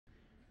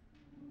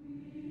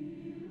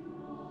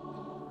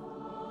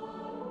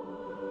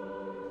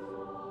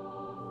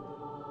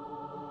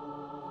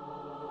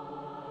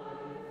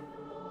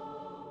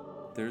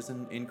There's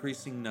an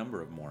increasing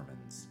number of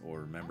Mormons,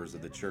 or members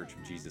of the Church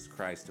of Jesus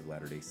Christ of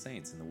Latter-day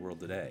Saints in the world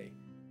today.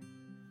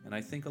 And I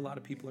think a lot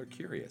of people are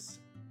curious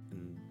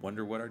and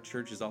wonder what our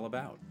church is all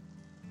about.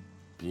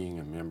 Being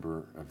a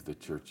member of the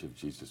Church of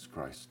Jesus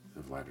Christ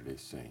of Latter-day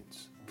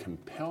Saints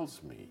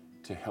compels me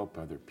to help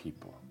other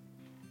people.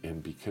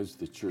 And because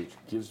the church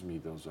gives me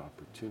those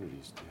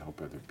opportunities to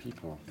help other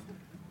people,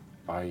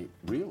 I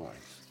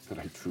realize that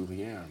I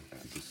truly am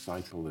a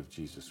disciple of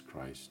Jesus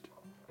Christ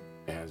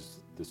as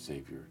the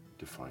Savior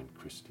defined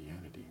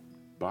Christianity.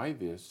 By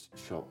this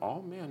shall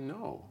all men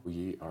know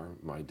ye are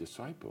my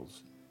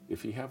disciples,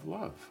 if ye have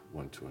love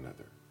one to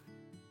another.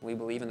 We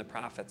believe in the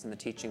prophets and the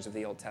teachings of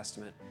the Old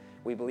Testament.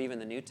 We believe in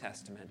the New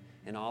Testament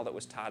and all that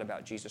was taught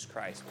about Jesus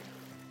Christ.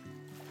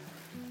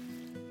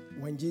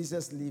 When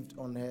Jesus lived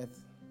on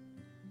earth,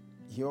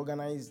 he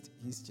organized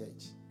his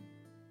church.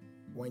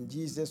 When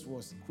Jesus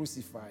was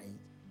crucified,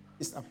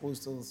 his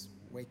apostles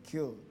were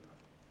killed.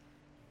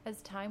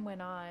 As time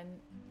went on,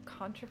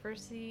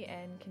 controversy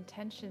and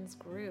contentions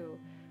grew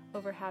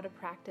over how to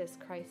practice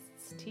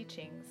Christ's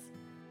teachings.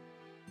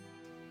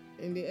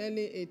 In the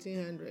early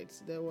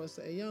 1800s, there was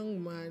a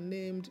young man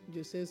named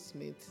Joseph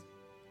Smith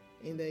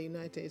in the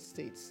United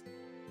States.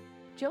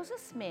 Joseph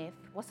Smith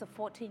was a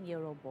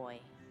 14-year-old boy.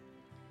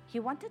 He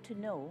wanted to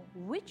know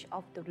which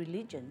of the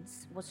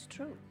religions was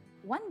true.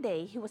 One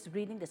day he was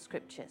reading the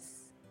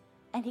scriptures,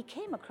 and he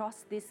came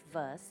across this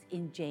verse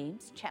in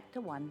James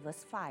chapter 1,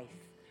 verse 5,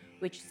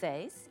 which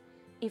says,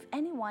 "If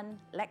anyone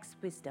lacks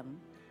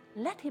wisdom,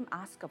 let him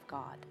ask of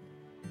God."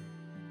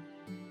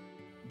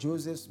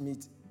 Joseph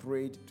Smith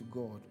prayed to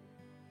God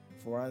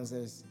for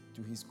answers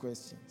to his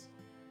questions,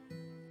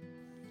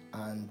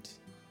 and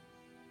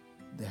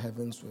the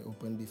heavens were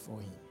opened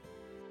before him.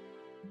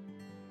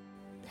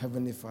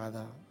 Heavenly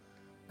Father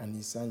and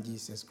his son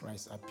Jesus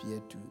Christ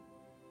appeared to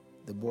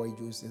the boy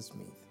Joseph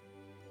Smith.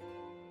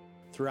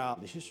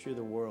 Throughout the history of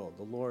the world,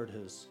 the Lord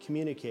has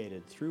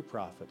communicated through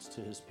prophets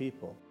to his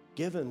people.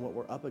 Given what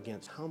we're up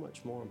against, how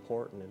much more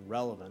important and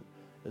relevant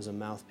is a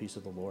mouthpiece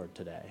of the Lord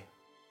today?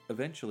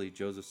 Eventually,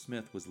 Joseph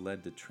Smith was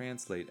led to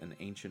translate an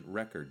ancient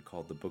record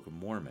called the Book of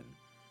Mormon,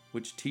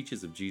 which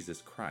teaches of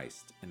Jesus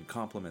Christ and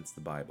complements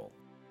the Bible.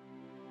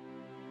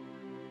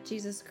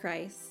 Jesus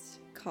Christ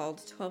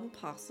called 12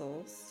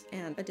 apostles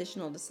and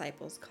additional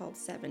disciples called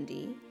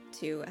 70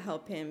 to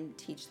help him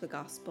teach the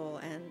gospel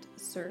and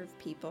serve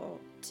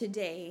people.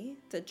 Today,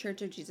 the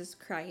Church of Jesus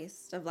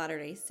Christ of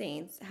Latter-day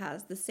Saints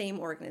has the same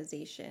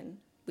organization.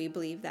 We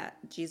believe that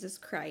Jesus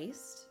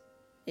Christ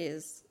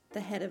is the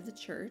head of the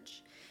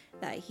church,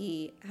 that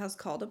he has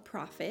called a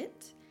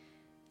prophet,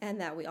 and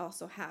that we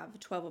also have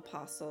 12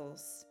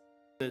 apostles.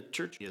 The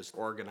church is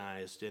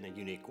organized in a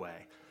unique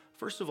way.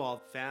 First of all,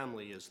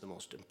 family is the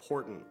most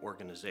important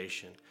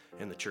organization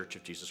in the Church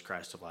of Jesus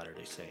Christ of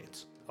Latter-day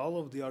Saints. All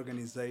of the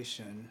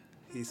organization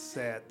is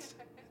set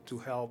to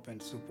help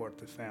and support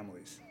the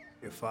families,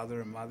 a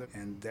father and mother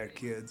and their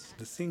kids,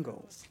 the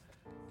singles.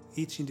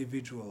 Each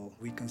individual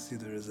we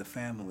consider as a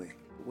family.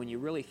 When you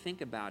really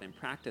think about and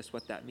practice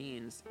what that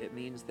means, it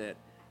means that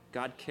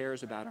God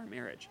cares about our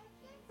marriage.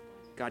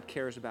 God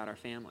cares about our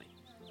family.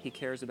 He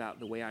cares about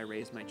the way I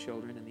raise my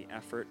children and the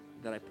effort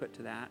that I put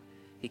to that.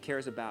 He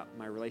cares about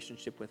my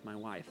relationship with my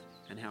wife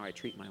and how I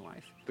treat my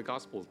wife. The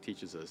gospel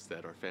teaches us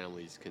that our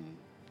families can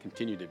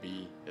continue to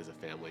be as a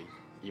family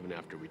even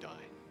after we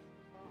die.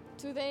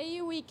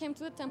 Today we came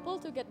to the temple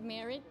to get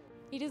married.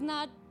 It is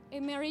not a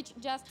marriage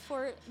just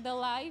for the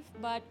life,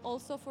 but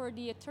also for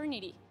the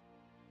eternity.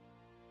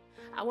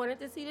 I wanted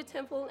to see the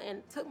temple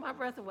and took my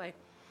breath away.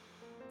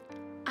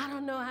 I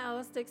don't know how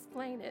else to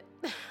explain it.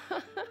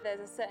 There's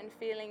a certain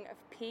feeling of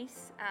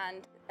peace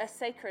and a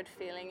sacred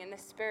feeling in the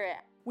spirit.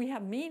 We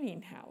have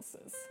meeting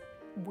houses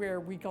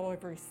where we go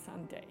every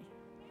Sunday,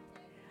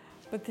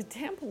 but the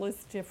temple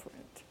is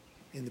different.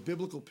 In the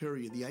biblical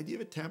period, the idea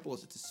of a temple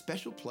is it's a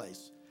special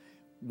place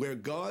where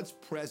God's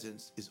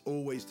presence is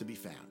always to be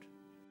found.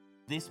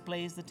 This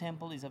place, the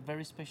temple, is a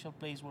very special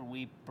place where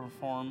we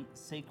perform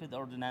sacred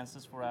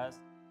ordinances for us.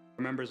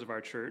 Members of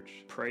our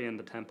church pray in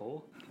the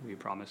temple. We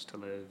promise to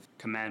live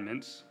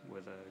commandments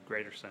with a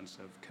greater sense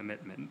of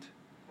commitment.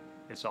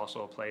 It's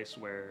also a place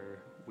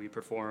where we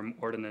perform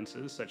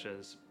ordinances such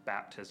as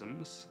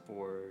baptisms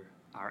for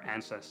our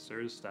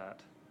ancestors that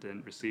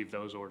didn't receive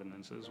those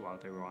ordinances while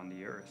they were on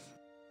the earth.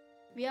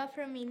 We are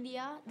from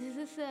India. This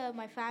is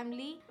my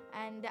family,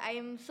 and I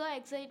am so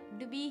excited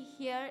to be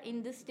here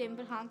in this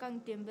temple, Hong Kong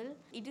temple.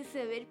 It is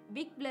a very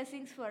big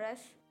blessing for us.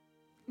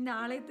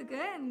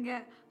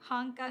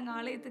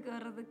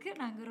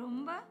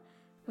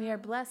 We are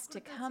blessed to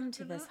come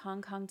to this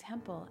Hong Kong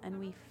temple, and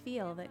we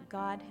feel that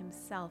God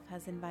Himself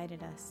has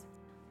invited us.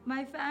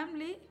 My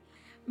family,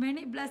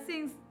 many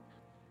blessings.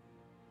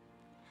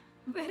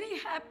 Very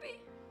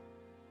happy.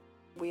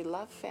 We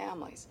love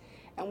families,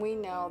 and we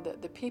know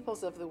that the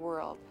peoples of the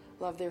world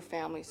love their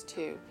families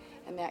too,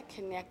 and that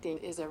connecting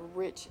is a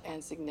rich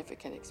and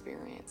significant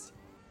experience.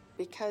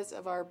 Because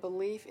of our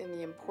belief in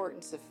the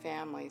importance of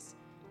families,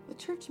 the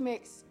church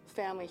makes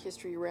family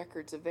history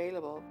records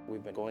available.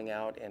 We've been going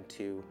out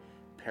into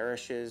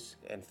parishes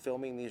and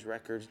filming these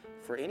records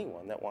for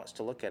anyone that wants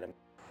to look at them.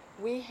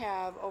 We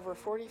have over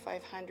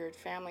 4,500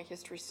 family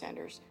history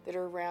centers that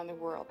are around the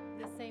world.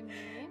 The same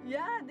name?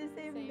 Yeah, the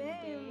same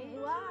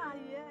name. Wow,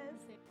 yes.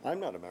 I'm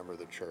not a member of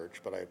the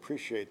church, but I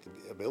appreciate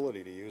the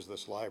ability to use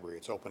this library.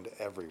 It's open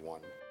to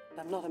everyone.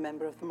 I'm not a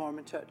member of the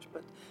Mormon Church,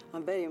 but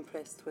I'm very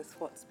impressed with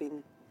what's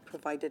been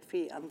provided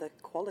free and the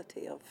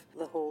quality of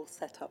the whole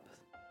setup.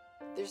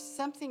 There's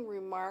something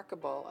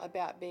remarkable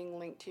about being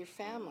linked to your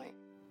family.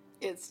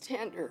 It's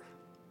tender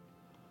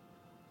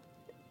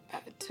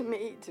to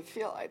me to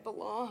feel I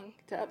belong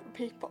to other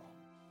people.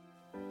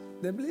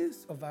 The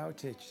beliefs of our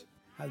church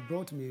has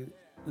brought me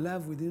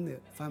love within the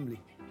family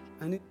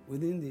and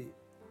within the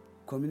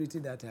community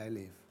that I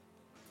live.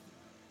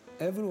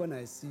 Everyone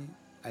I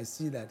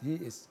see that he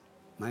is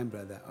my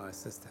brother or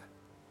sister.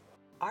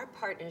 Our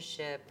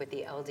partnership with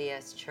the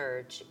LDS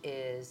Church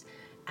is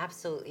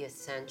absolutely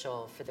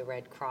essential for the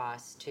Red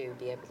Cross to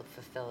be able to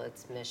fulfill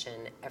its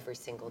mission every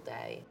single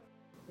day.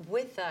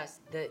 With us,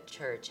 the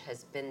church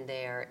has been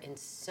there in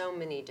so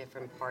many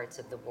different parts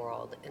of the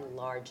world in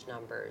large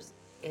numbers.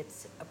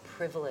 It's a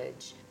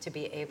privilege to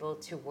be able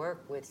to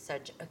work with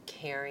such a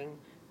caring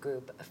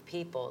group of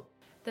people.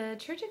 The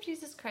Church of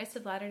Jesus Christ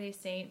of Latter-day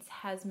Saints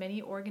has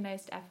many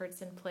organized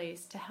efforts in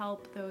place to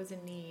help those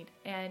in need,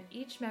 and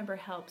each member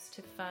helps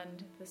to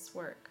fund this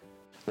work.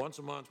 Once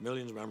a month,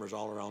 millions of members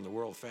all around the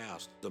world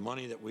fast. The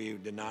money that we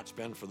did not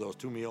spend for those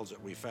 2 meals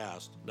that we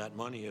fast, that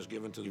money is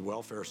given to the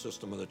welfare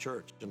system of the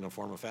church in the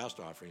form of fast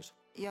offerings.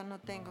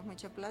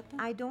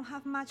 I don't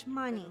have much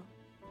money,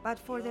 but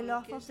for the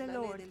love of the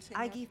Lord,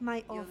 I give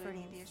my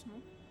offerings.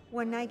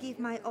 When I give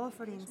my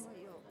offerings,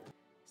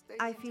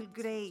 I feel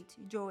great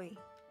joy.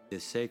 The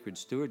sacred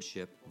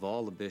stewardship of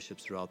all the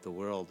bishops throughout the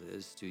world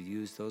is to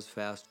use those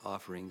fast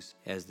offerings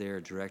as they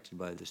are directed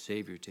by the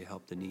Savior to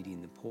help the needy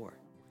and the poor.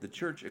 The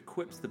church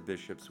equips the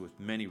bishops with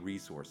many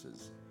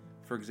resources.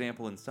 For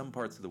example, in some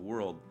parts of the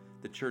world,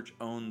 the church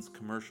owns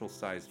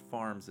commercial-sized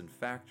farms and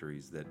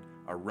factories that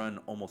are run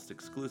almost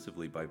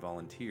exclusively by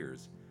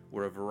volunteers,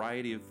 where a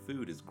variety of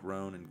food is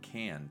grown and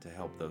canned to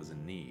help those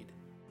in need.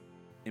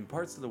 In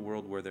parts of the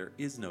world where there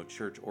is no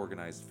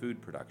church-organized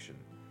food production,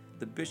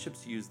 the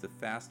bishops use the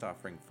fast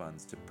offering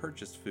funds to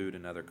purchase food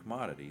and other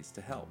commodities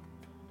to help.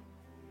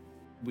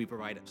 We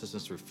provide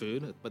assistance for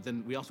food, but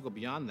then we also go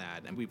beyond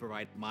that and we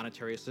provide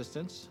monetary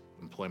assistance,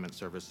 employment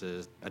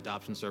services,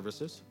 adoption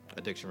services,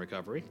 addiction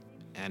recovery,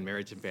 and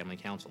marriage and family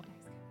counseling.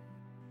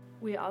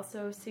 We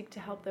also seek to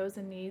help those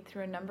in need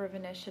through a number of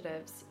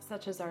initiatives,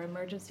 such as our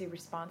emergency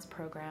response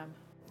program.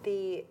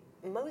 The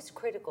most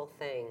critical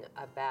thing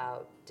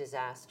about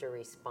disaster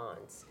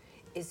response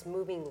is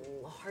moving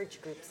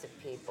large groups of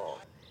people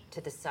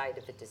to the site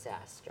of a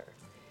disaster.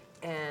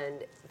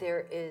 And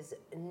there is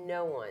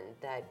no one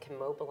that can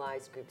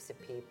mobilize groups of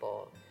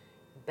people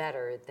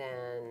better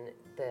than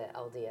the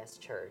LDS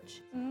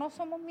Church.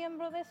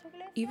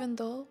 Even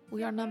though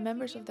we are not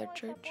members of their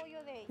church,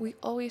 we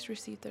always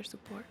receive their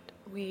support.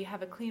 We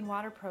have a clean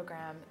water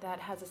program that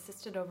has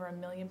assisted over 1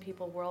 million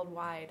people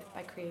worldwide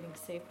by creating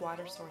safe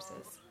water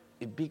sources.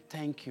 A big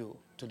thank you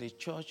to the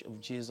Church of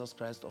Jesus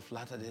Christ of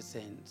Latter-day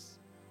Saints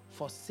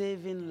for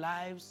saving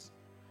lives,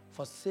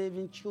 for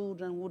saving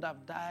children who would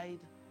have died.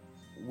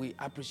 We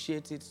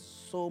appreciate it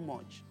so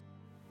much.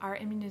 Our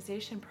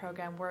immunization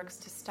program works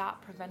to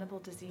stop preventable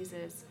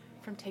diseases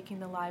from taking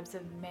the lives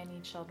of many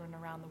children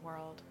around the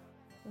world.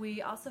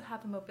 We also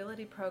have a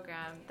mobility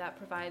program that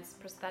provides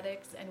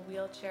prosthetics and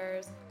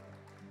wheelchairs.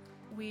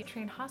 We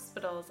train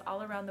hospitals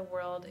all around the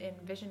world in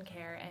vision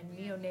care and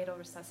neonatal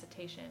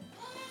resuscitation.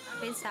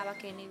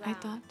 I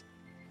thought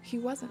he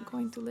wasn't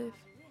going to live.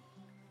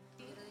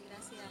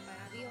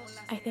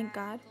 I thank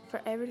God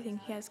for everything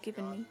he has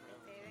given me.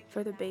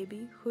 For the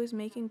baby who is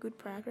making good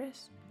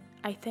progress,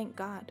 I thank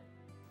God.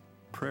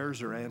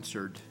 Prayers are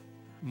answered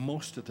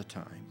most of the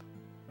time,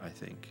 I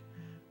think,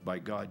 by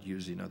God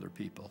using other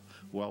people.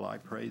 Well, I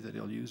pray that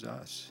he'll use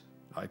us.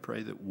 I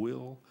pray that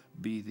we'll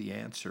be the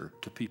answer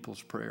to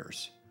people's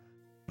prayers.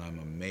 I'm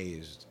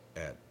amazed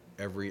at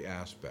every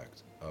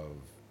aspect of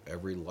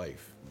every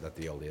life that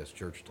the LDS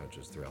Church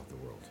touches throughout the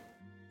world.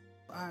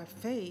 Our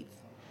faith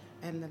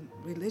and the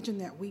religion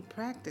that we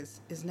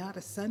practice is not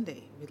a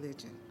Sunday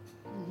religion.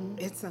 Mm-hmm.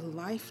 It's a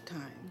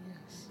lifetime.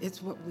 Yes.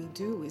 It's what we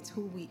do. It's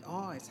who we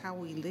are. It's how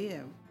we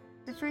live.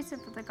 The fruits of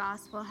the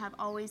gospel have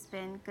always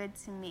been good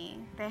to me.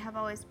 They have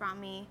always brought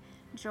me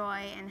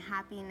joy and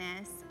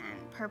happiness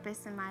and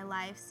purpose in my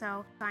life.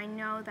 So I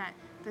know that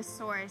the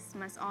source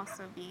must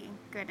also be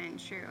good and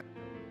true.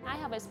 I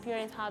have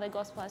experienced how the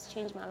gospel has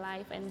changed my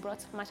life and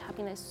brought much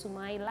happiness to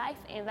my life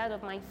and that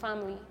of my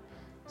family.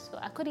 So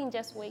I couldn't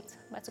just wait,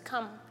 but to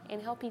come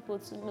and help people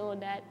to know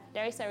that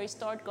there is a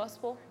restored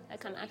gospel that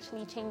can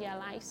actually change their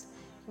lives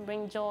and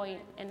bring joy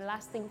and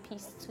lasting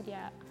peace to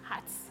their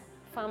hearts,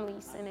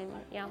 families, and in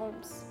their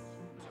homes.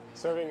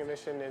 Serving a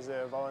mission is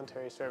a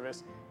voluntary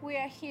service. We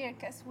are here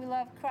because we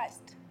love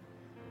Christ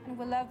and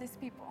we love these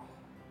people.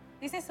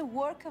 This is a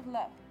work of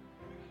love,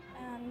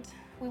 and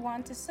we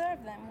want to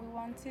serve them. We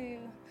want to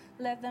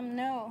let them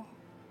know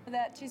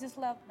that Jesus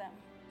loved them.